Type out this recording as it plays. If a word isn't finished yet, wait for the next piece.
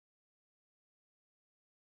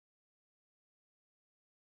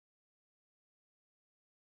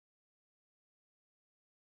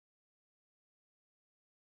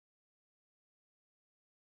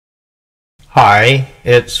Hi,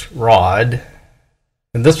 it's Rod,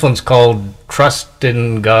 and this one's called Trust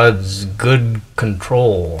in God's Good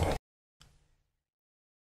Control.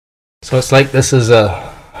 So it's like this is a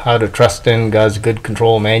How to Trust in God's Good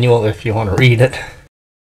Control manual if you want to read it.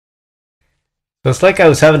 So it's like I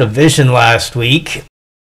was having a vision last week.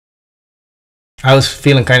 I was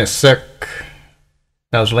feeling kind of sick.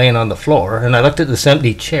 I was laying on the floor, and I looked at this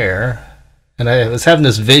empty chair, and I was having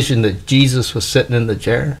this vision that Jesus was sitting in the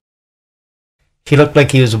chair. He looked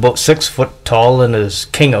like he was about 6 foot tall in his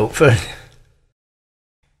king outfit.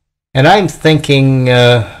 And I'm thinking,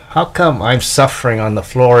 how come I'm suffering on the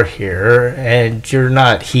floor here and you're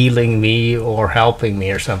not healing me or helping me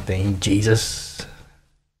or something, Jesus?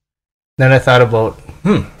 Then I thought about,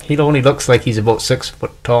 he only looks like he's about 6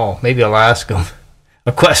 foot tall. Maybe I'll ask him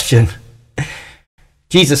a question.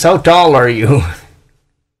 Jesus, how tall are you?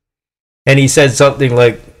 And he said something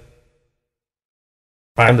like,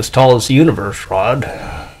 I'm as tall as the universe, Rod.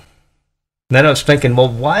 And then I was thinking,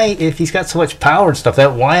 well, why, if he's got so much power and stuff,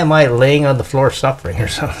 why am I laying on the floor suffering or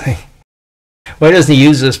something? Why doesn't he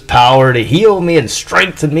use this power to heal me and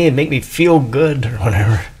strengthen me and make me feel good or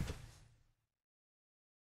whatever?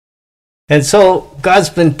 And so God's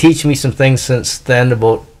been teaching me some things since then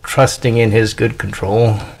about trusting in his good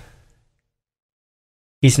control.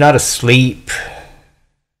 He's not asleep.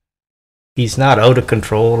 He's not out of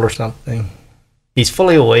control or something. He's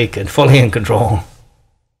fully awake and fully in control.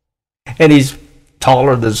 And he's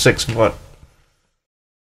taller than 6 foot.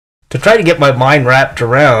 To try to get my mind wrapped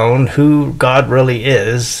around who God really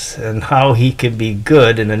is and how he can be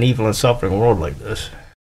good in an evil and suffering world like this.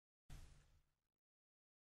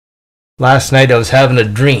 Last night I was having a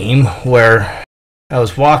dream where I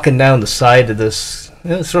was walking down the side of this,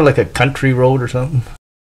 sort of like a country road or something.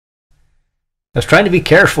 I was trying to be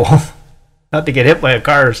careful not to get hit by a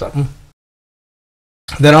car or something.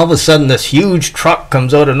 Then all of a sudden this huge truck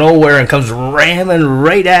comes out of nowhere and comes ramming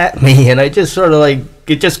right at me, and I just sort of like,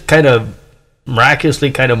 it just kind of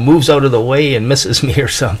miraculously kind of moves out of the way and misses me or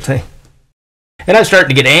something. And I'm starting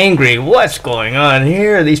to get angry. What's going on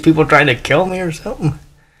here? Are these people trying to kill me or something?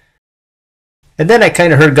 And then I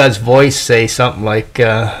kind of heard God's voice say something like, they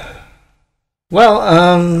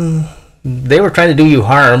were trying to do you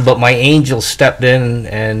harm, but my angel stepped in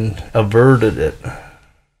and averted it.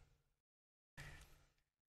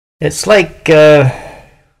 It's like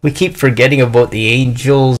we keep forgetting about the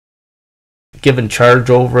angels given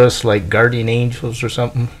charge over us, like guardian angels or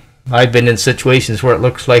something. I've been in situations where it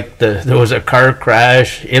looks like there was a car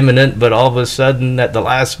crash imminent, but all of a sudden at the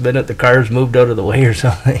last minute the car's moved out of the way or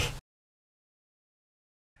something.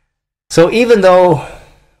 So even though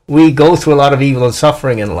we go through a lot of evil and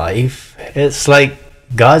suffering in life, it's like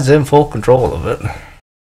God's in full control of it.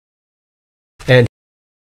 And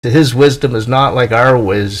his wisdom is not like our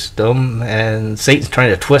wisdom, and Satan's trying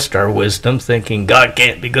to twist our wisdom, thinking God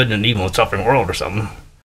can't be good in an evil and suffering world or something.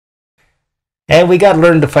 And we got to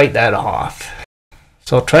learn to fight that off.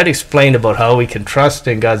 So I'll try to explain about how we can trust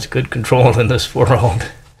in God's good control in this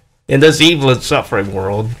world, in this evil and suffering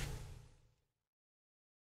world.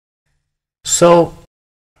 So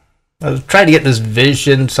I was trying to get this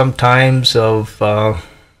vision sometimes of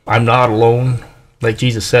I'm not alone. Like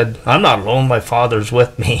Jesus said, I'm not alone, my Father's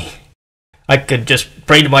with me. I could just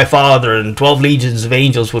pray to my Father and 12 legions of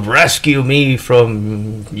angels would rescue me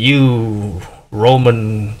from you,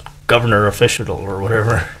 Roman governor official or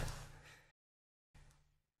whatever.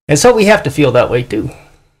 And so we have to feel that way too.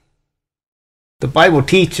 The Bible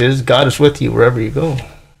teaches God is with you wherever you go.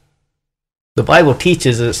 The Bible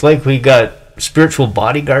teaches it's like we got spiritual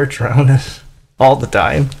bodyguards around us all the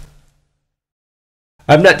time.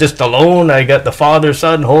 I'm not just alone. I got the Father,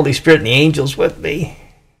 Son, Holy Spirit, and the angels with me.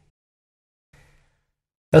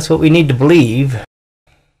 That's what we need to believe.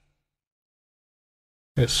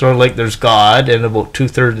 It's sort of like there's God and about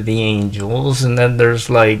 2/3 of the angels, and then there's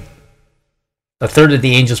like 1/3 of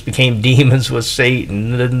the angels became demons with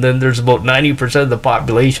Satan, and then there's about 90% of the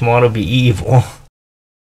population want to be evil.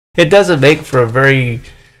 It doesn't make for a very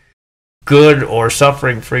good or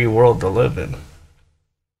suffering-free world to live in.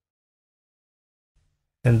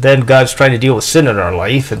 And then God's trying to deal with sin in our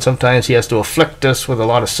life, and sometimes he has to afflict us with a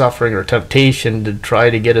lot of suffering or temptation to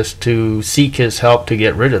try to get us to seek his help to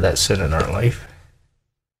get rid of that sin in our life.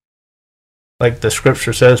 Like the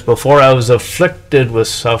scripture says, before I was afflicted with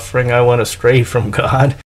suffering, I went astray from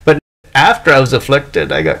God. But after I was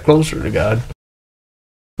afflicted, I got closer to God,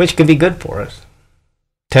 which can be good for us.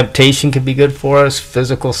 Temptation can be good for us.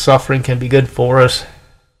 Physical suffering can be good for us.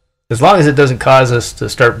 As long as it doesn't cause us to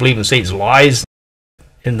start believing Satan's lies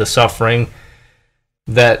in the suffering,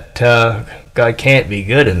 that God can't be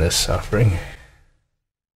good in this suffering.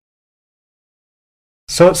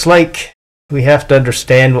 So it's like we have to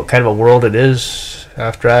understand what kind of a world it is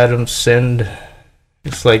after Adam sinned.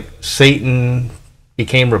 It's like Satan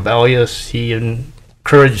became rebellious. He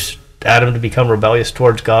encouraged Adam to become rebellious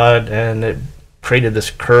towards God, and it created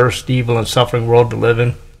this cursed, evil, and suffering world to live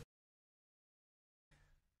in.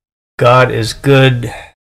 God is good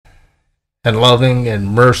and loving and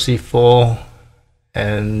merciful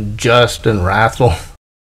and just and wrathful.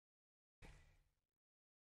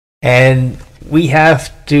 And we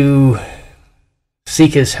have to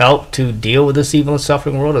seek his help to deal with this evil and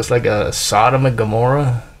suffering world. It's like a Sodom and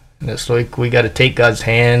Gomorrah. And it's like we got to take God's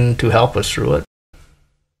hand to help us through it.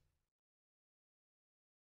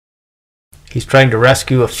 He's trying to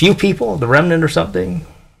rescue a few people, the remnant or something,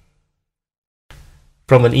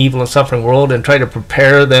 from an evil and suffering world, and try to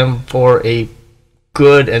prepare them for a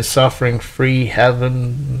good and suffering-free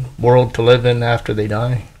heaven world to live in after they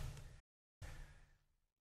die.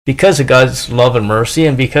 Because of God's love and mercy,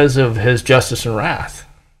 and because of his justice and wrath,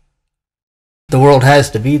 the world has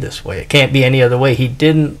to be this way. It can't be any other way. He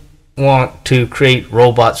didn't want to create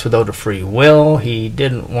robots without a free will. He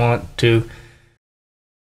didn't want to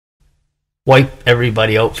wipe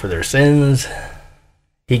everybody out for their sins.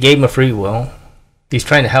 He gave them a free will. He's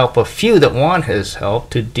trying to help a few that want his help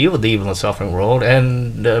to deal with the evil and suffering world,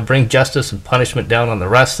 and bring justice and punishment down on the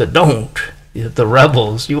rest that don't. The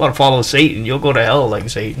rebels. You want to follow Satan, you'll go to hell like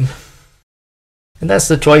Satan. And that's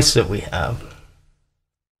the choice that we have.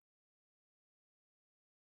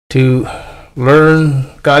 To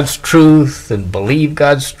learn God's truth and believe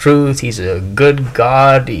God's truth. He's a good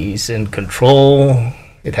God. He's in control.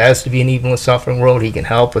 It has to be an evil and suffering world. He can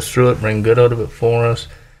help us through it, bring good out of it for us.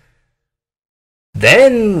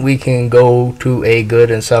 Then we can go to a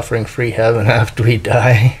good and suffering-free heaven after we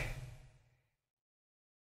die.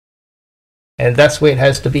 And that's the way it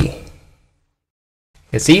has to be.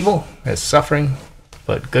 It's evil, it's suffering,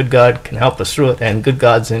 but good God can help us through it, and good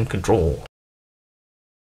God's in control.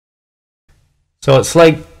 So it's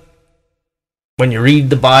like when you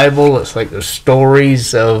read the Bible, it's like the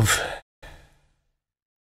stories of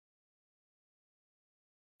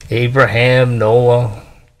Abraham, Noah,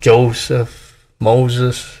 Joseph,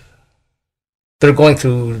 Moses. They're going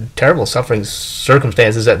through terrible suffering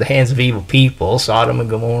circumstances at the hands of evil people, Sodom and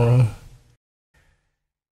Gomorrah.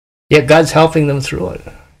 Yet God's helping them through it,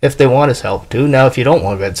 if they want his help to. Now, if you don't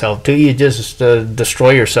want God's help to, you just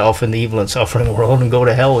destroy yourself in the evil and suffering world and go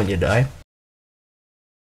to hell when you die.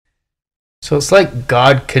 So it's like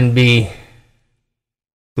God can be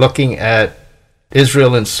looking at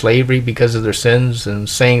Israel in slavery because of their sins and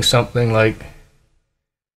saying something like,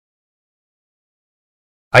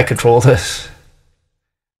 I control this.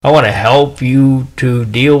 I want to help you to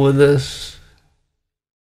deal with this.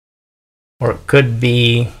 Or it could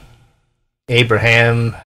be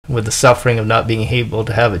Abraham with the suffering of not being able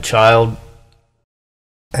to have a child,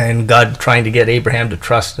 and God trying to get Abraham to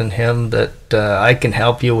trust in him, that I can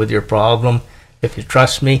help you with your problem if you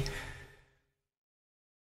trust me.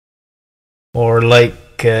 Or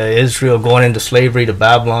like Israel going into slavery to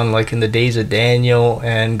Babylon, like in the days of Daniel,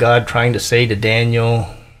 and God trying to say to Daniel,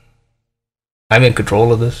 I'm in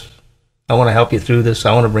control of this. I want to help you through this.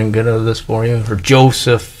 I want to bring good out of this for you. Or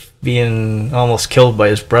Joseph being almost killed by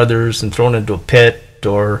his brothers and thrown into a pit,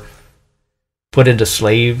 or put into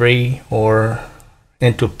slavery, or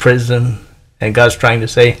into prison. And God's trying to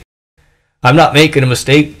say, I'm not making a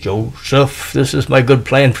mistake, Joseph. This is my good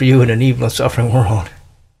plan for you in an evil and suffering world.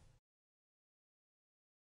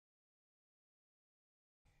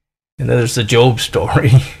 And then there's the Job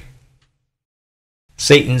story.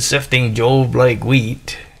 Satan sifting Job like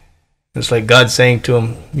wheat. It's like God saying to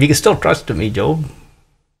him, you can still trust in me, Job.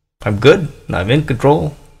 I'm good, and I'm in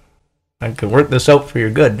control. I can work this out for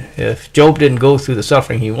your good. If Job didn't go through the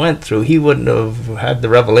suffering he went through, he wouldn't have had the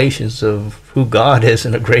revelations of who God is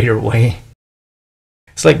in a greater way.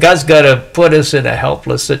 It's like God's got to put us in a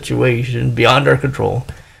helpless situation beyond our control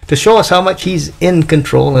to show us how much he's in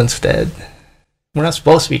control instead. We're not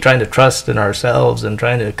supposed to be trying to trust in ourselves and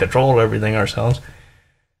trying to control everything ourselves.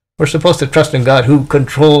 We're supposed to trust in God who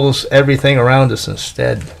controls everything around us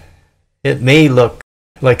instead. It may look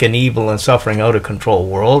like an evil and suffering out of control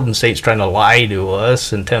world, and Satan's trying to lie to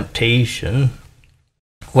us in temptation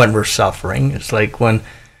when we're suffering. It's like when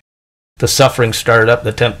the suffering started up,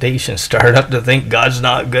 the temptation started up to think God's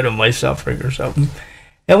not good at my suffering or something.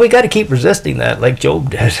 And we got to keep resisting that like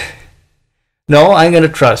Job did. No, I'm going to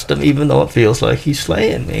trust him even though it feels like he's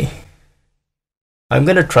slaying me. I'm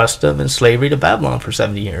going to trust him in slavery to Babylon for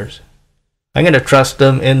 70 years. I'm going to trust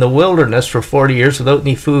him in the wilderness for 40 years without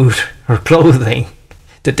any food or clothing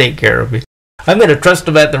to take care of me. I'm going to trust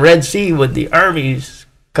him at the Red Sea with the armies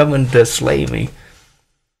coming to slay me.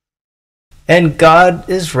 And God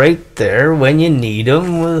is right there when you need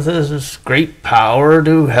him with his great power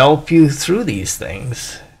to help you through these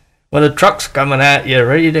things. When a truck's coming at you,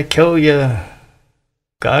 ready to kill you,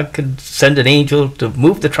 God could send an angel to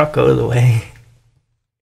move the truck out of the way.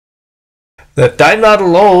 That I'm not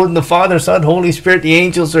alone, the Father, Son, Holy Spirit, the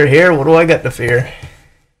angels are here, what do I got to fear?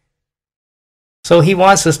 So he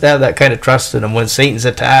wants us to have that kind of trust in him when Satan's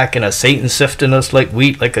attacking us, Satan sifting us like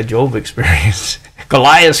wheat, like a Job experience.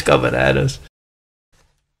 Goliath's coming at us.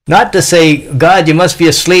 Not to say, God, you must be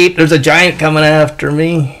asleep, there's a giant coming after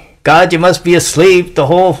me. God, you must be asleep, the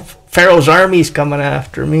whole Pharaoh's army's coming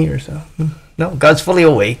after me or something. No, God's fully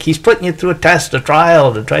awake. He's putting you through a test, a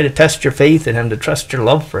trial, to try to test your faith in him, to trust your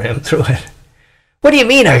love for him through it. What do you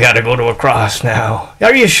mean I got to go to a cross now?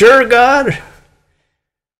 Are you sure, God?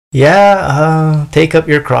 Yeah, take up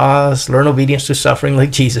your cross, learn obedience to suffering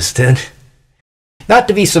like Jesus did. Not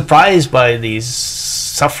to be surprised by these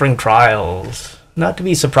suffering trials. Not to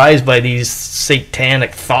be surprised by these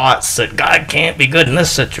satanic thoughts that God can't be good in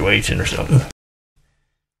this situation or something.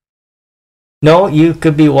 No, you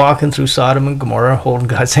could be walking through Sodom and Gomorrah holding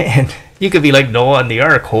God's hand. You could be like Noah on the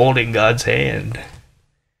ark holding God's hand.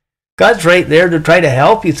 God's right there to try to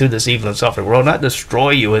help you through this evil and suffering world, not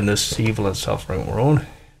destroy you in this evil and suffering world.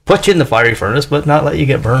 Put you in the fiery furnace, but not let you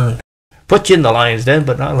get burned. Put you in the lion's den,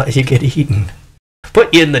 but not let you get eaten.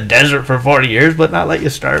 Put you in the desert for 40 years, but not let you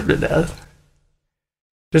starve to death.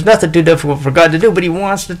 There's nothing too difficult for God to do, but he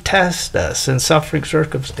wants to test us in suffering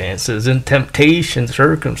circumstances, in temptation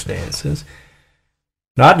circumstances.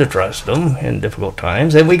 Not to trust him in difficult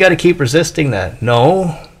times, and we got to keep resisting that.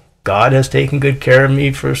 No, God has taken good care of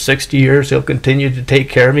me for 60 years. He'll continue to take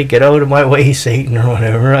care of me. Get out of my way, Satan, or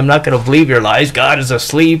whatever. I'm not going to believe your lies. God is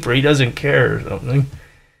asleep or he doesn't care or something.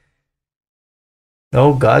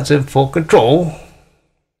 No, God's in full control.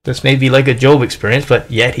 This may be like a Job experience, but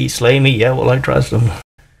yet he slay me. Yeah, will I trust him?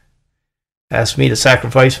 Asked me to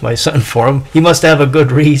sacrifice my son for him. He must have a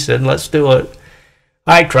good reason. Let's do it.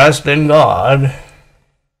 I trust in God.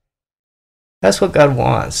 That's what God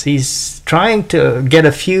wants. He's trying to get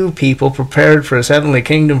a few people prepared for his heavenly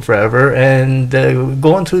kingdom forever, and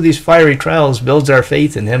going through these fiery trials builds our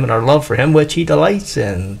faith in him and our love for him, which he delights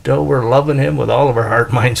in. Though we're loving him with all of our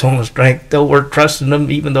heart, mind, soul, and strength, though we're trusting him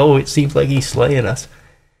even though it seems like he's slaying us.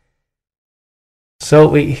 So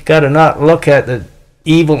we got to not look at the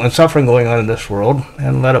evil and suffering going on in this world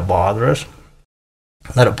and let it bother us.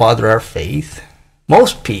 Let it bother our faith.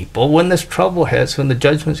 Most people, when this trouble hits, when the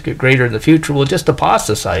judgments get greater in the future, will just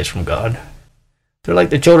apostatize from God. They're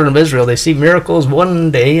like the children of Israel. They see miracles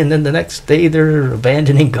one day, and then the next day they're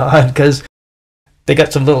abandoning God because they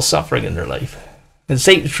got some little suffering in their life. And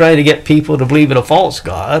Satan's trying to get people to believe in a false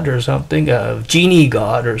God or something, a genie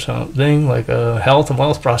God or something, like a health and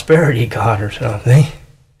wealth prosperity God or something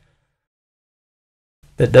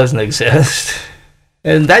that doesn't exist.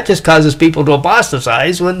 And that just causes people to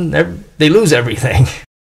apostatize when they lose everything.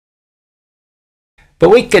 But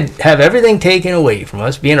we could have everything taken away from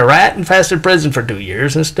us, be in a rat-infested prison for 2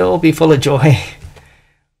 years, and still be full of joy.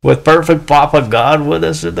 With perfect Papa God with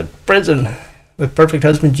us in the prison. With perfect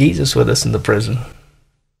husband Jesus with us in the prison.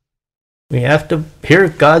 We have to hear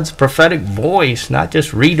God's prophetic voice, not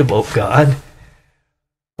just read about God.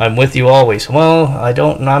 I'm with you always. Well,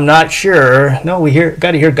 I'm not sure. No,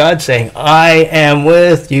 got to hear God saying, I am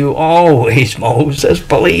with you always, Moses.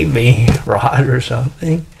 Believe me, Rod, or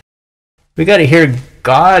something. We got to hear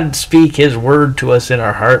God speak his word to us in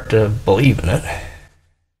our heart to believe in it.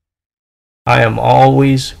 I am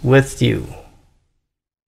always with you.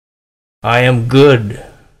 I am good.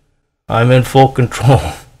 I'm in full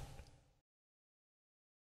control.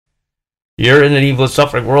 You're in an evil,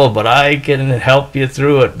 suffering world, but I can help you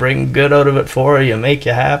through it, bring good out of it for you, make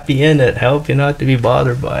you happy in it, help you not to be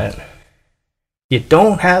bothered by it. You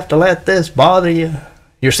don't have to let this bother you.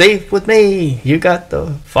 You're safe with me. You got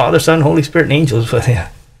the Father, Son, Holy Spirit, and angels with you.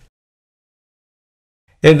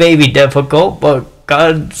 It may be difficult, but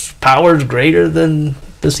God's power is greater than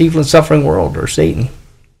this evil and suffering world or Satan.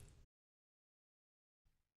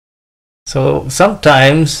 So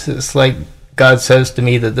sometimes it's like God says to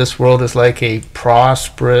me that this world is like a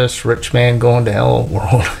prosperous rich man going to hell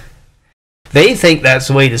world. They think that's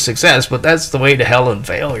the way to success, but that's the way to hell and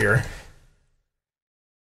failure.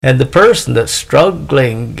 And the person that's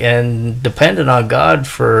struggling and dependent on God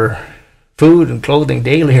for food and clothing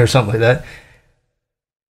daily or something like that,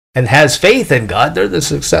 and has faith in God, they're the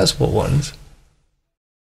successful ones.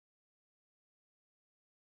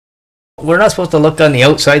 We're not supposed to look on the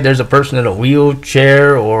outside. There's a person in a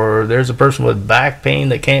wheelchair, or there's a person with back pain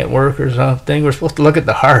that can't work or something. We're supposed to look at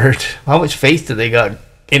the heart. How much faith do they got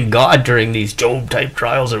in God during these Job type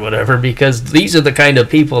trials or whatever, because these are the kind of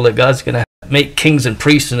people that God's going to make kings and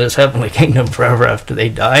priests in his heavenly kingdom forever after they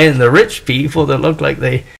die. And the rich people that look like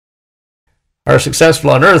they are successful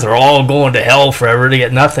on earth are all going to hell forever to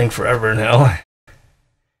get nothing forever in hell.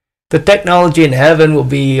 The technology in heaven will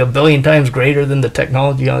be 1 billion times greater than the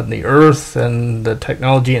technology on the earth, and the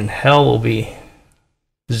technology in hell will be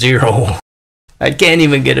zero. I can't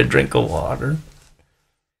even get a drink of water.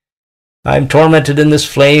 I'm tormented in this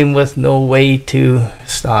flame with no way to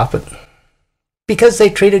stop it. Because they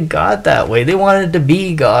treated God that way. They wanted to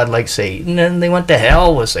be God like Satan, and they went to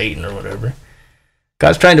hell with Satan or whatever.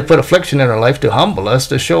 God's trying to put affliction in our life to humble us,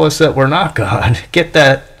 to show us that we're not God. Get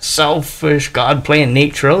that selfish, God-playing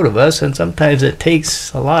nature out of us, and sometimes it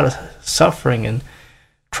takes a lot of suffering and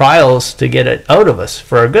trials to get it out of us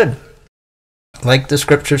for our good. Like the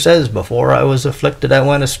scripture says, before I was afflicted, I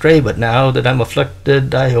went astray, but now that I'm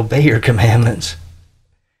afflicted, I obey your commandments.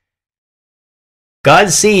 God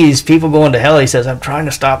sees people going to hell. He says, I'm trying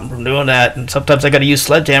to stop them from doing that, and sometimes I got to use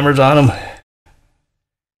sledgehammers on them.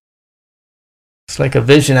 It's like a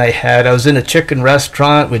vision I had. I was in a chicken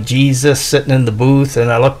restaurant with Jesus sitting in the booth,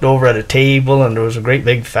 and I looked over at a table, and there was a great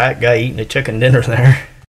big fat guy eating a chicken dinner there.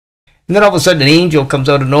 And then all of a sudden an angel comes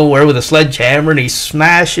out of nowhere with a sledgehammer, and he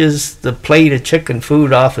smashes the plate of chicken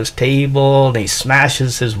food off his table, and he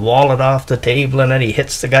smashes his wallet off the table, and then he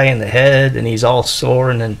hits the guy in the head, and he's all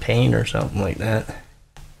sore and in pain or something like that.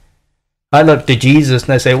 I look to Jesus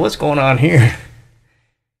and I say, what's going on here?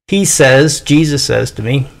 Jesus says to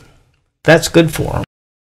me, that's good for him.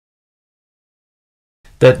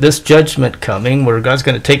 That this judgment coming, where God's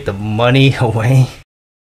going to take the money away,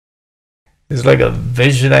 is like a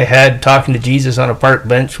vision I had talking to Jesus on a park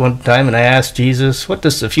bench one time, and I asked Jesus, what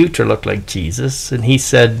does the future look like, Jesus? And he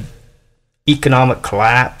said, economic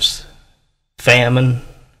collapse, famine,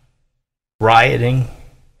 rioting,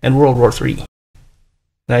 and World War III.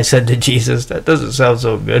 And I said to Jesus, that doesn't sound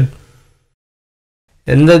so good.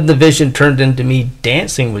 And then the vision turned into me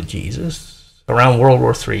dancing with Jesus around World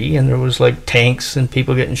War III, and there was like tanks and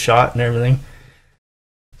people getting shot and everything.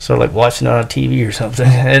 So like watching it on TV or something.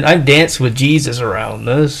 And I danced with Jesus around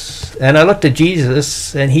this, and I looked at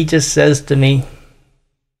Jesus, and he just says to me,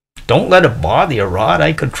 don't let it bother you, Rod.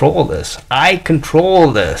 I control this. I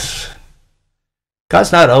control this.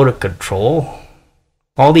 God's not out of control.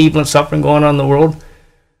 All the evil and suffering going on in the world,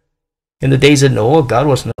 in the days of Noah, God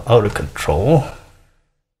wasn't out of control.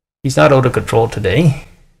 He's not out of control today.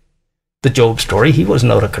 The Job story, he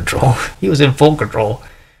wasn't out of control. He was in full control.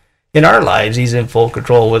 In our lives, he's in full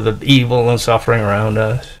control with the evil and suffering around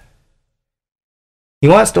us. He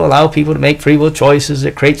wants to allow people to make free will choices.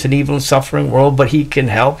 It creates an evil and suffering world, but he can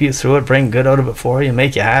help you through it, bring good out of it for you,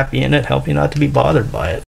 make you happy in it, help you not to be bothered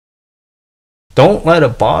by it. Don't let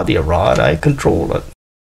it bother you, Rod. I control it.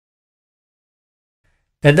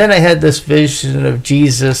 And then I had this vision of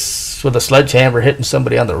Jesus with a sledgehammer hitting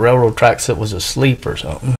somebody on the railroad tracks that was asleep or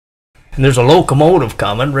something. And there's a locomotive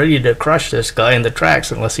coming, ready to crush this guy in the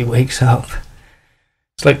tracks unless he wakes up.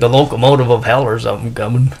 It's like the locomotive of hell or something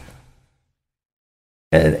coming.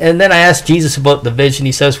 And then I asked Jesus about the vision.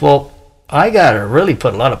 He says, well, I got to really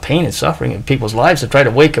put a lot of pain and suffering in people's lives to try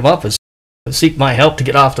to wake them up and seek my help to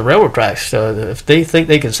get off the railroad tracks. If they think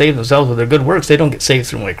they can save themselves with their good works, they don't get saved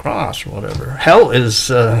through my cross or whatever. Hell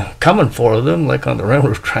is coming for them, like on the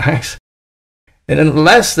railroad tracks. And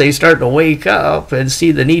unless they start to wake up and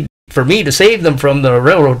see the need for me to save them from the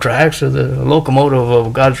railroad tracks or the locomotive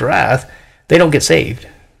of God's wrath, they don't get saved.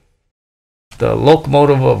 The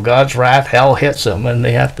locomotive of God's wrath, hell hits them, and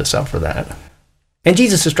they have to suffer that. And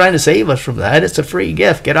Jesus is trying to save us from that. It's a free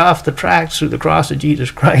gift. Get off the tracks through the cross of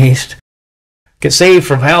Jesus Christ. Get saved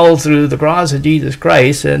from hell through the cross of Jesus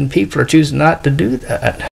Christ, and people are choosing not to do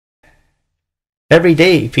that. Every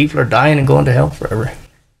day, people are dying and going to hell forever.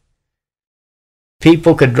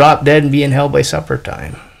 People could drop dead and be in hell by supper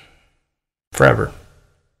time. Forever.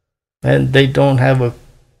 And they don't have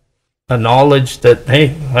a knowledge that,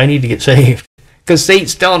 hey, I need to get saved. Because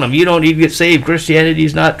Satan's telling them, you don't need to get saved. Christianity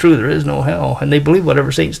is not true. There is no hell. And they believe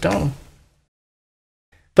whatever Satan's telling them.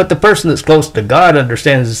 But the person that's close to God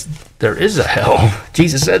understands there is a hell.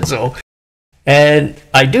 Jesus said so. And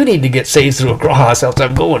I do need to get saved through a cross, else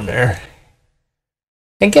I'm going there.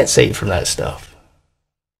 And get saved from that stuff.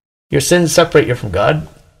 Your sins separate you from God.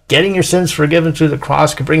 Getting your sins forgiven through the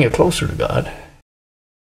cross can bring you closer to God.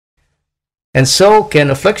 And so can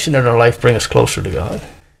affliction in our life bring us closer to God.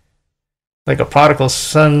 Like a prodigal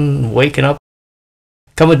son waking up,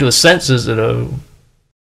 coming to his senses at a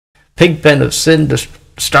pig pen of sin to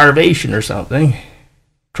starvation or something,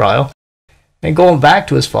 trial, and going back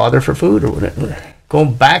to his father for food or whatever.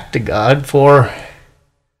 Going back to God for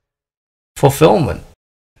fulfillment.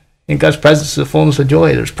 In God's presence is the fullness of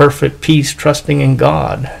joy. There's perfect peace, trusting in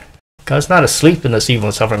God. God's not asleep in this evil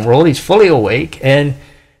and suffering world. He's fully awake, and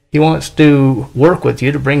he wants to work with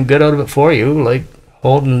you to bring good out of it for you, like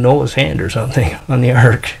holding Noah's hand or something on the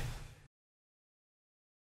ark.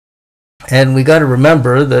 And we got to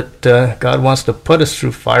remember that God wants to put us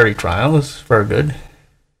through fiery trials for our good.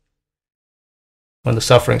 When the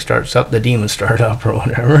suffering starts up, the demons start up or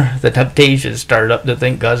whatever. The temptations start up to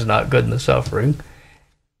think God's not good in the suffering.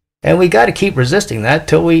 And we got to keep resisting that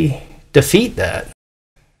till we defeat that.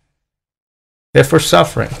 If we're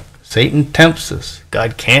suffering, Satan tempts us.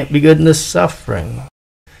 God can't be good in this suffering.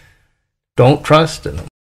 Don't trust in him.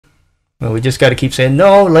 Well, we just got to keep saying,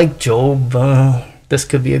 no, like Job, this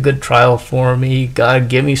could be a good trial for me. God,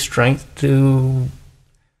 give me strength to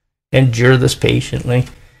endure this patiently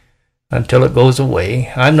until it goes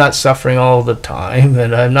away. I'm not suffering all the time,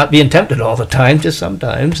 and I'm not being tempted all the time, just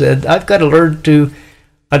sometimes. And I've got to learn to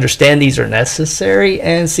understand these are necessary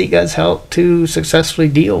and seek God's help to successfully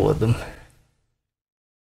deal with them.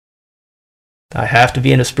 I have to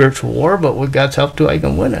be in a spiritual war, but with God's help too, I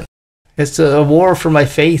can win it. It's a war for my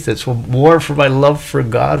faith. It's a war for my love for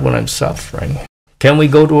God when I'm suffering. Can we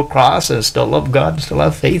go to a cross and still love God and still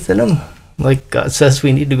have faith in him? Like God says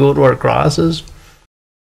we need to go to our crosses?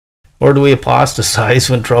 Or do we apostatize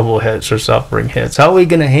when trouble hits or suffering hits? How are we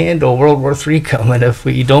going to handle World War III coming if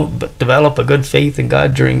we don't develop a good faith in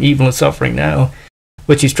God during evil and suffering now,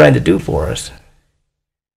 which he's trying to do for us?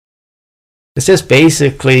 It's just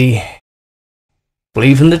basically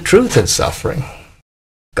believing the truth in suffering.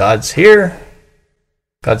 God's here.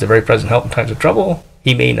 God's a very present help in times of trouble.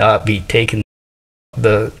 He may not be taking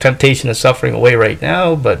the temptation and suffering away right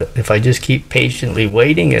now, but if I just keep patiently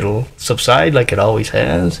waiting, it'll subside like it always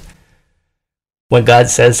has. When God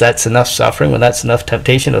says that's enough suffering, when that's enough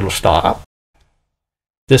temptation, it'll stop.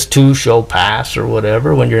 This too shall pass or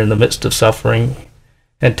whatever when you're in the midst of suffering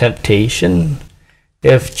and temptation.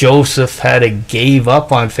 If Joseph had gave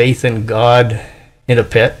up on faith in God in a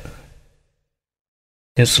pit,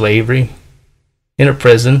 in slavery, in a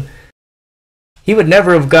prison, he would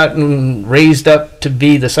never have gotten raised up to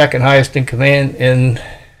be the second highest in command in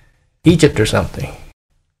Egypt or something.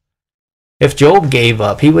 If Job gave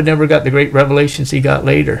up, he would never got the great revelations he got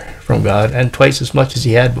later from God, and twice as much as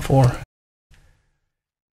he had before.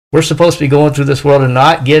 We're supposed to be going through this world and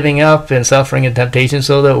not giving up in suffering and temptation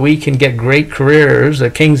so that we can get great careers,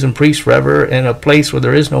 kings and priests forever, in a place where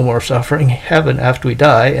there is no more suffering, heaven after we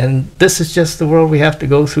die. And this is just the world we have to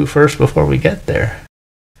go through first before we get there.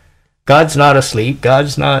 God's not asleep.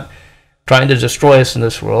 God's not trying to destroy us in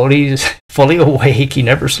this world. He's fully awake. He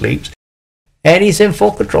never sleeps. And he's in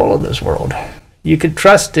full control of this world. You can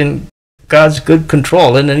trust in God's good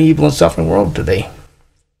control in an evil and suffering world today.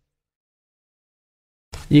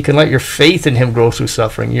 You can let your faith in him grow through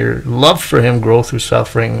suffering, your love for him grow through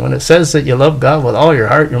suffering. When it says that you love God with all your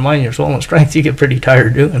heart, your mind, your soul, and strength, you get pretty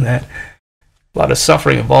tired doing that. A lot of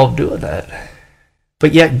suffering involved doing that.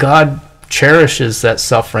 But yet God cherishes that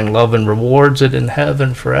suffering love and rewards it in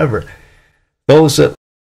heaven forever. Those that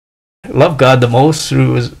love God the most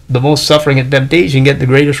through the most suffering and temptation get the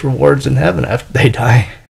greatest rewards in heaven after they die.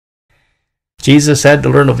 Jesus had to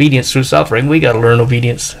learn obedience through suffering. We got to learn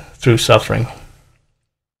obedience through suffering.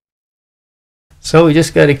 So we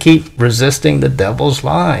just got to keep resisting the devil's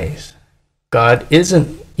lies. God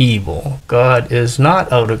isn't evil. God is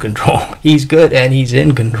not out of control. He's good and he's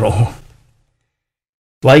in control.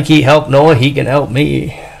 Like he helped Noah, he can help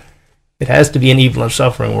me. It has to be an evil and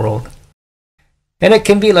suffering world. And it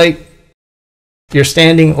can be like you're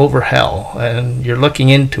standing over hell and you're looking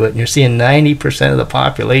into it and you're seeing 90% of the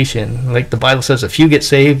population. Like the Bible says, if you get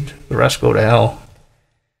saved, the rest go to hell.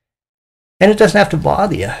 And it doesn't have to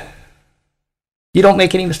bother you. You don't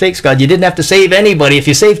make any mistakes, God. You didn't have to save anybody. If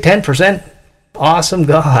you save 10%, awesome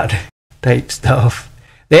God type stuff.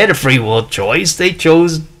 They had a free will choice. They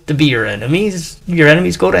chose to be your enemies. Your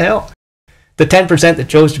enemies go to hell. The 10% that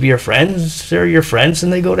chose to be your friends, they're your friends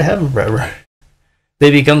and they go to heaven forever.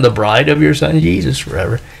 They become the bride of your son Jesus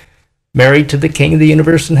forever. Married to the King of the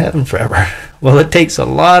universe in heaven forever. Well, it takes a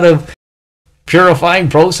lot of purifying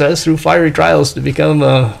process through fiery trials to become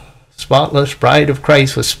a spotless bride of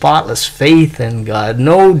Christ with spotless faith in God.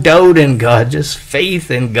 No doubt in God, just faith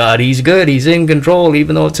in God. He's good. He's in control,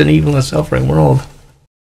 even though it's an evil and suffering world.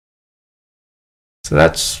 So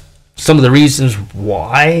that's some of the reasons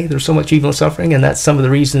why there's so much evil and suffering, and that's some of the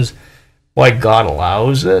reasons why God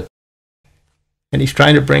allows it. And he's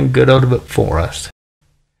trying to bring good out of it for us.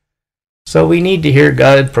 So we need to hear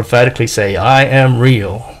God prophetically say, I am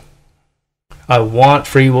real. I want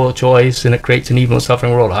free will choice, and it creates an evil and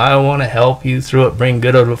suffering world. I want to help you through it, bring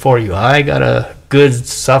good out of it for you. I got a good,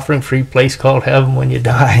 suffering-free place called heaven when you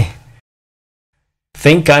die.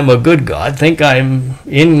 Think I'm a good God. Think I'm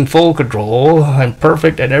in full control. I'm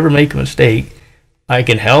perfect. I never make a mistake. I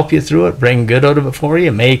can help you through it, bring good out of it for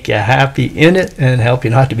you, make you happy in it, and help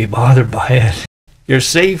you not to be bothered by it. You're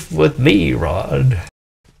safe with me, Rod.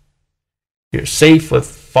 You're safe with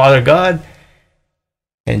Father God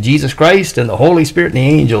and Jesus Christ and the Holy Spirit and the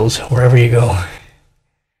angels wherever you go.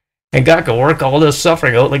 And God can work all this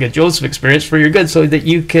suffering out like a Joseph experience for your good, so that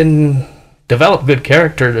you can develop good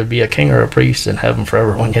character to be a king or a priest in heaven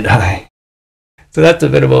forever when you die. So that's a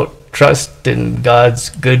bit about trust in God's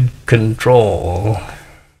good control.